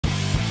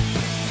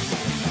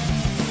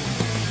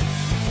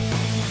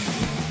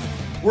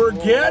We're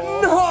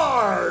getting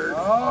hard.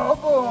 Oh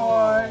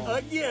boy.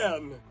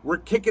 Again. We're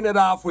kicking it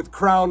off with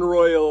Crown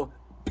Royal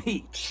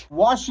Peach.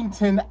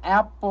 Washington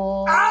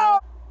apple. Ow!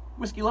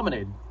 Whiskey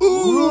lemonade.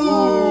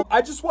 Ooh.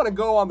 I just want to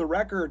go on the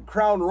record,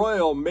 Crown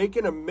Royal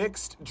making a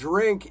mixed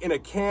drink in a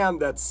can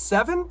that's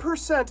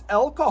 7%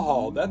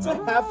 alcohol. That's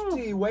a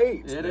hefty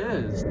weight. It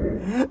is.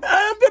 And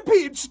a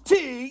peach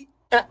tea.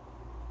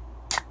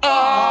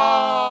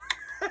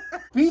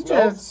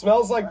 Peaches.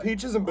 Smells like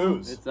peaches and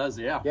booze. It does,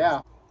 yeah.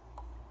 Yeah.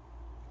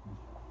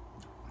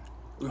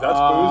 Ooh, that's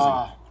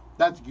boozy.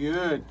 That's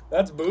good.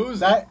 That's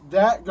boozy.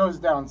 That goes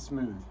down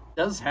smooth. It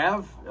does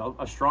have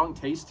a strong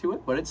taste to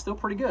it, but it's still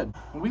pretty good.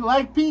 We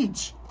like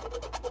peach.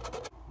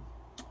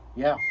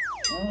 Yeah.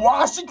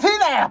 Washington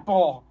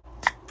apple.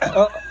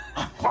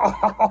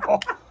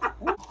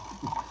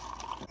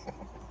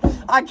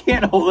 I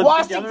can't hold it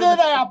Washington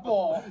together.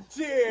 apple.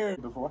 Cheers.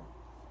 Before.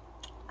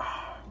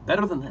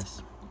 Better than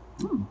this.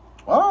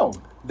 Oh.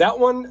 That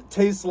one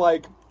tastes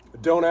like,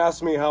 don't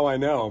ask me how I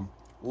know,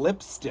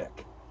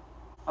 lipstick.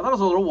 I thought it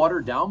was a little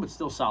watered down, but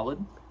still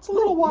solid. It's a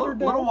little watered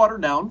down. Little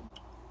watered down.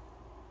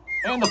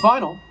 And the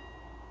final,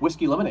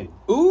 whiskey lemonade.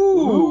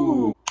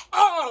 Ooh.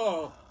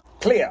 Oh.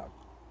 Clear.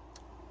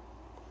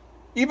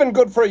 Even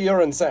good for a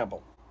urine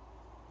sample.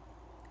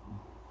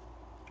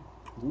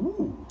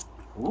 Ooh.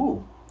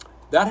 Ooh.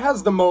 That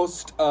has the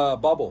most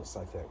bubbles,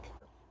 I think.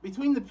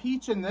 Between the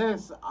peach and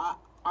this,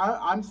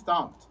 I'm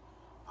stumped.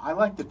 I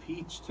like the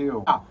peach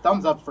too.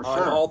 Thumbs up for On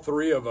sure. all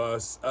three of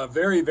us.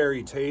 Very,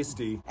 very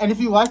tasty. And if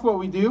you like what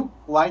we do,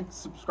 like,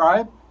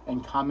 subscribe,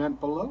 and comment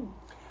below.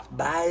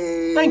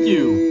 Bye. Thank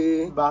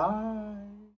you. Bye.